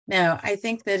 No, I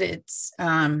think that it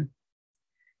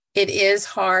is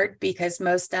hard because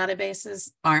most databases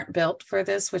aren't built for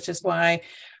this, which is why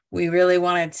we really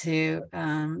wanted to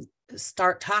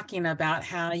start talking about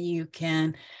how you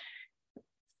can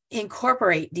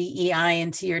incorporate DEI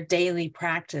into your daily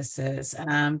practices.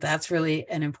 That's really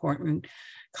an important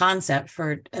concept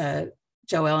for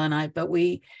Joelle and I, but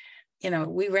we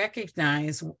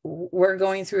recognize we're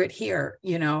going through it here.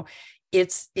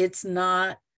 It's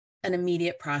not an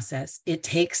immediate process. It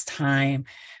takes time,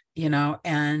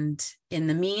 and in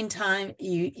the meantime,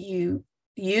 you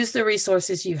use the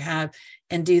resources you have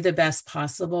and do the best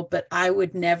possible. But I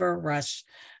would never rush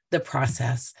the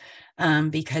process,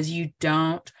 because you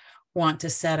don't want to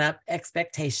set up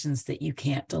expectations that you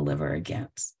can't deliver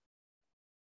against.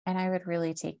 And I would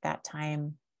really take that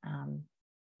time,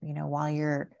 while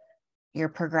you're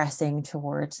progressing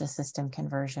towards the system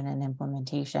conversion and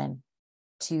implementation,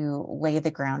 to lay the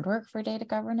groundwork for data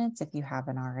governance if you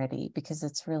haven't already, because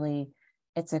it's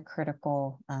a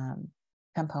critical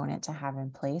component to have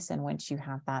in place. And once you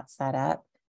have that set up,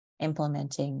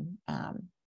 implementing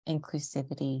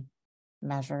inclusivity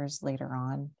measures later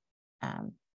on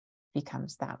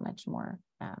becomes that much more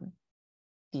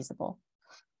feasible.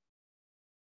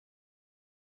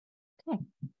 Okay.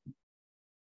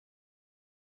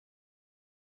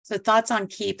 So thoughts on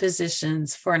key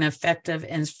positions for an effective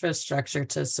infrastructure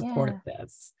to support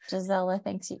this. Gisela,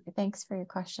 thanks for your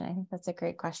question. I think that's a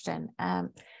great question.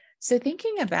 So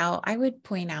thinking about, I would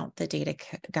point out the data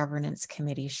governance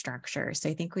committee structure. So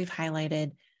I think we've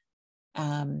highlighted,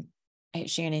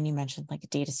 Shannon, you mentioned like a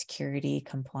data security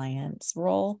compliance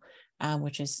role,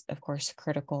 which is of course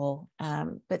critical.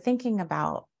 But thinking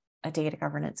about a data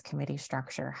governance committee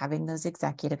structure, having those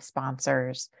executive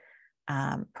sponsors,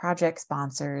 project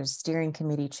sponsors, steering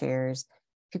committee chairs,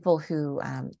 people who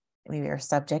maybe are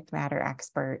subject matter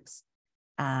experts,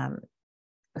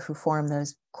 who form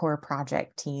those core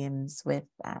project teams with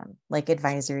like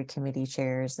advisory committee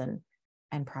chairs and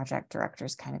project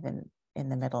directors kind of in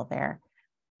the middle there.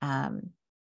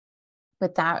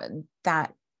 But that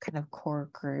kind of core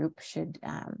group should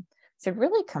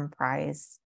really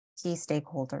comprise key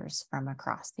stakeholders from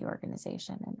across the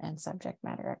organization and subject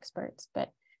matter experts.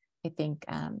 But I think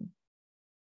I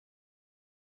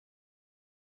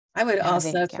would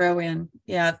also throw in,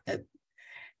 the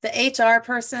HR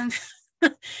person,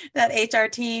 that HR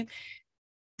team,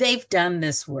 they've done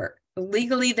this work.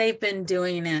 Legally, they've been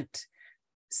doing it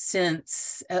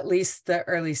since at least the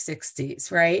early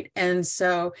 60s, right? And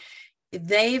so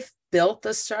they've built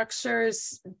the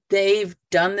structures, they've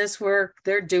done this work,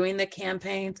 they're doing the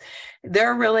campaigns,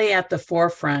 they're really at the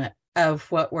forefront of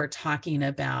what we're talking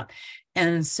about.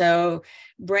 And so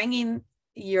bringing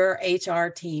your HR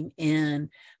team in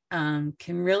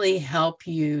can really help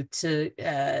you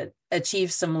to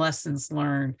achieve some lessons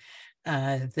learned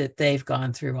that they've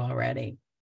gone through already.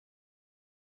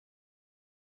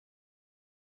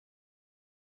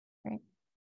 Right.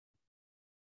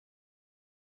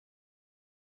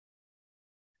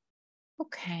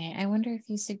 Okay, I wonder if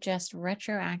you suggest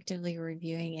retroactively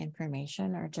reviewing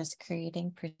information or just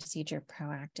creating procedure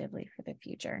proactively for the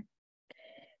future.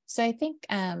 So I think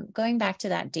going back to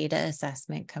that data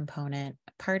assessment component,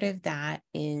 part of that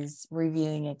is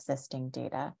reviewing existing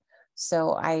data.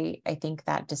 So I think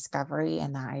that discovery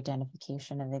and that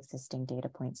identification of existing data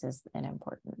points is an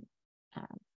important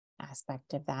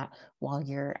aspect of that, while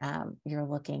you're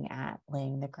looking at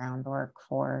laying the groundwork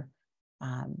for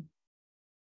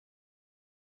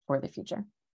the future.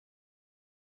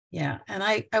 Yeah, and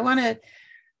I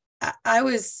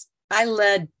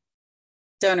led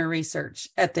donor research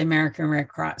at the American Red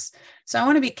Cross. So I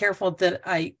want to be careful that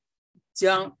I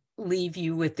don't leave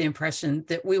you with the impression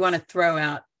that we want to throw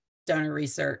out donor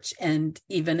research and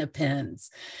even appends.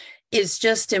 It's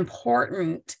just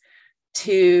important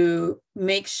to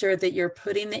make sure that you're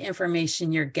putting the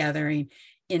information you're gathering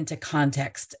into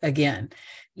context again,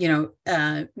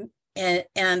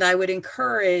 and I would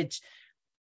encourage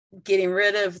getting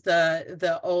rid of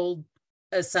the old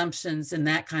assumptions and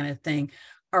that kind of thing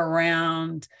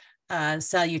around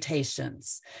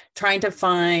salutations, trying to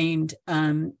find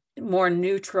more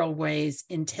neutral ways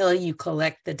until you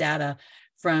collect the data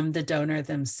from the donor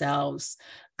themselves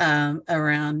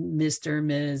around Mr.,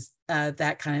 Ms.,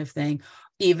 that kind of thing,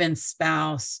 even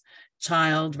spouse,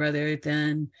 child, rather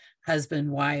than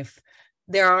husband, wife.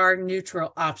 There are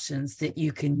neutral options that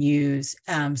you can use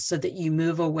so that you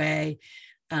move away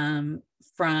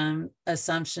from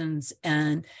assumptions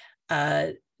and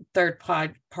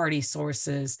third-party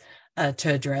sources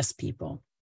to address people.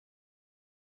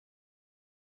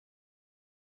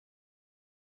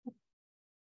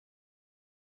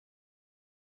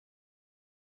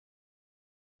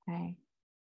 Okay.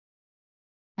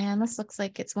 And this looks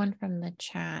like it's one from the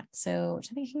chat. So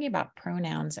thinking about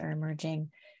pronouns are emerging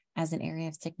as an area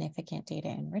of significant data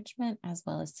enrichment, as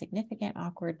well as significant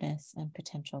awkwardness and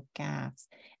potential gaps.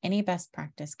 Any best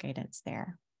practice guidance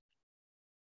there?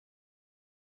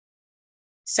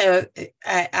 So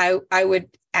I would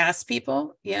ask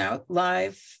people,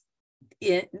 live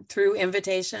through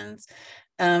invitations,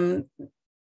 to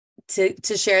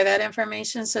share that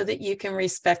information so that you can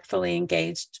respectfully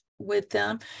engage with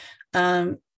them.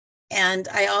 And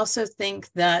I also think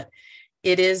that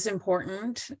it is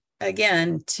important,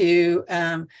 again, to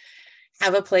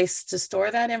have a place to store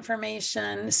that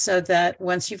information so that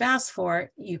once you've asked for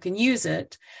it, you can use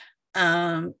it,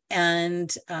 and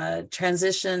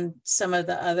transition some of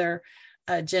the other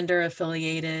gender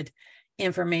affiliated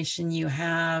information you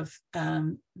have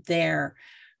there.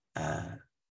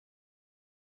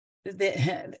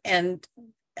 And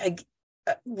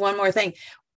one more thing,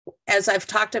 as I've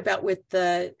talked about with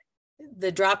the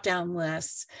drop-down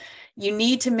lists, you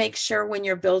need to make sure when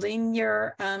you're building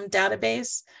your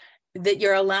database that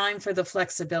you're allowing for the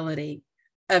flexibility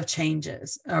of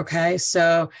changes. Okay,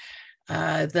 so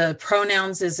the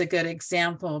pronouns is a good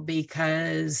example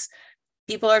because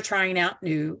people are trying out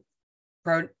new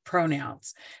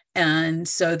pronouns. And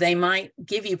so they might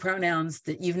give you pronouns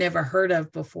that you've never heard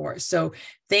of before. So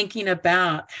thinking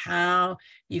about how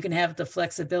you can have the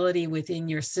flexibility within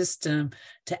your system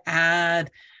to add,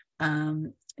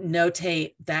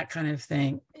 notate, that kind of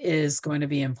thing is going to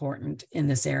be important in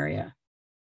this area.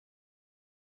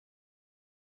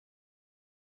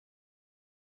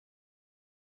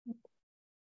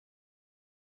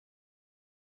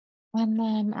 And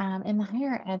then in the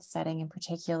higher ed setting in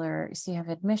particular, so you have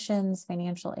admissions,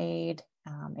 financial aid,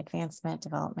 advancement,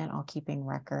 development, all keeping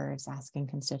records, asking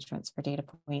constituents for data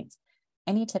points.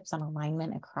 Any tips on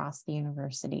alignment across the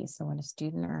university? So when a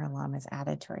student or alum is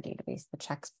added to our database, the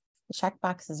check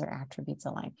boxes or attributes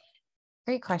align.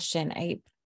 Great question. I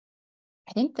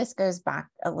think this goes back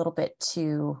a little bit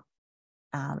to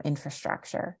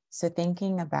infrastructure. So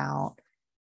thinking about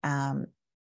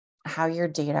how your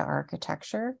data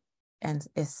architecture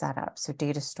is set up. So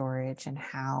data storage and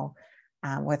how,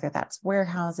 whether that's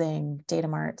warehousing, data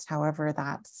marts, however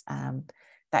that's,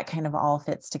 that kind of all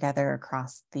fits together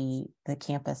across the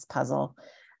campus puzzle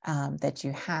that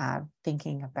you have,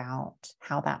 thinking about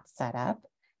how that's set up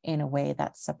in a way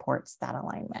that supports that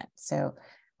alignment. So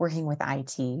working with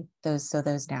IT,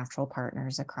 those natural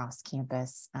partners across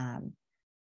campus,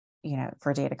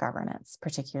 for data governance,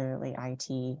 particularly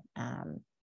IT,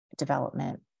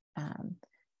 development,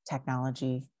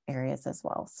 technology areas as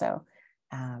well. So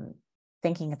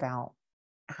thinking about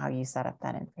how you set up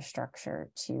that infrastructure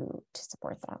to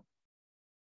support that.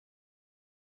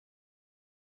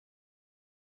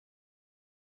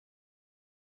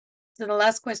 So the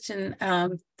last question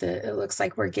it looks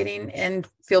like we're getting, and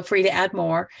feel free to add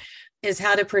more, is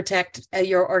how to protect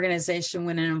your organization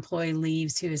when an employee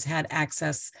leaves who has had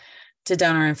access to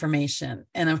donor information.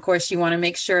 And of course, you want to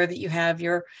make sure that you have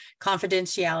your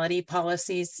confidentiality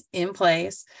policies in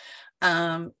place,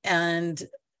 and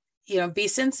be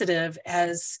sensitive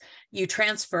as you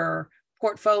transfer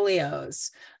portfolios,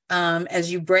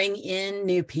 as you bring in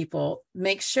new people.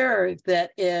 Make sure that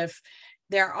if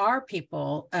there are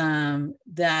people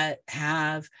that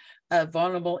have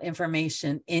vulnerable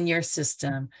information in your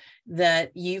system,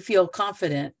 that you feel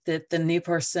confident that the new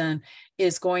person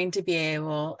is going to be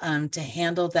able to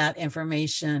handle that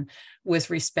information with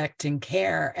respect and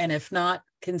care. And if not,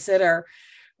 consider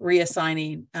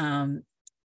reassigning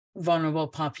vulnerable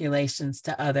populations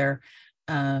to other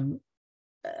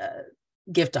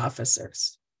gift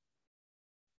officers.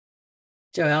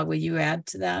 Joelle, will you add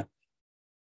to that?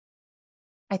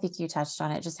 I think you touched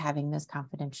on it, just having those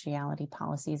confidentiality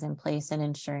policies in place and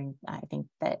ensuring, I think,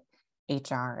 that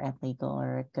HR and legal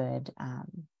are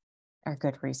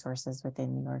good resources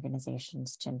within the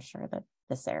organizations to ensure that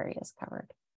this area is covered.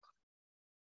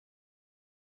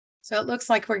 So it looks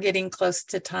like we're getting close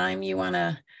to time. You want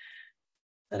to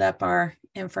put up our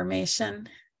information?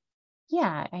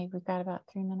 Yeah, we've got about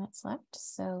 3 minutes left,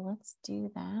 so let's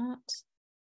do that.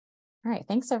 All right,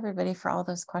 thanks everybody for all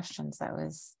those questions. That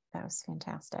was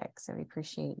fantastic. So we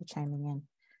appreciate you chiming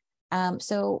in.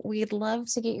 So we'd love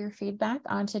to get your feedback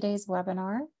on today's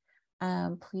webinar.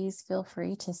 Please feel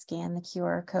free to scan the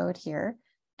QR code here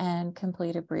and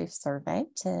complete a brief survey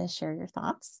to share your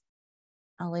thoughts.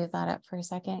 I'll leave that up for a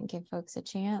second and give folks a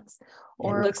chance.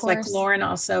 Or it looks like Lauren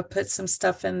also put some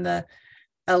stuff in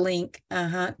a link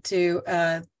to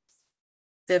the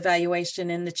evaluation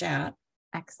in the chat.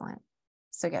 Excellent.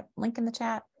 So yeah, link in the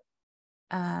chat.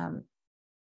 I'll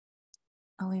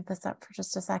leave this up for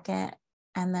just a second.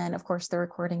 And then of course the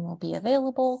recording will be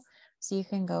available, so you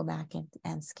can go back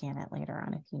and scan it later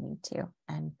on if you need to,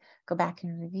 and go back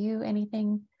and review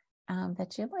anything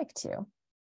that you'd like to.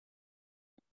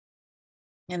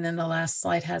 And then the last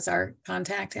slide has our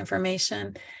contact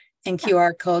information. and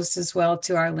QR codes as well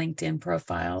to our LinkedIn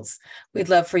profiles. We'd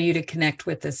love for you to connect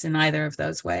with us in either of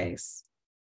those ways.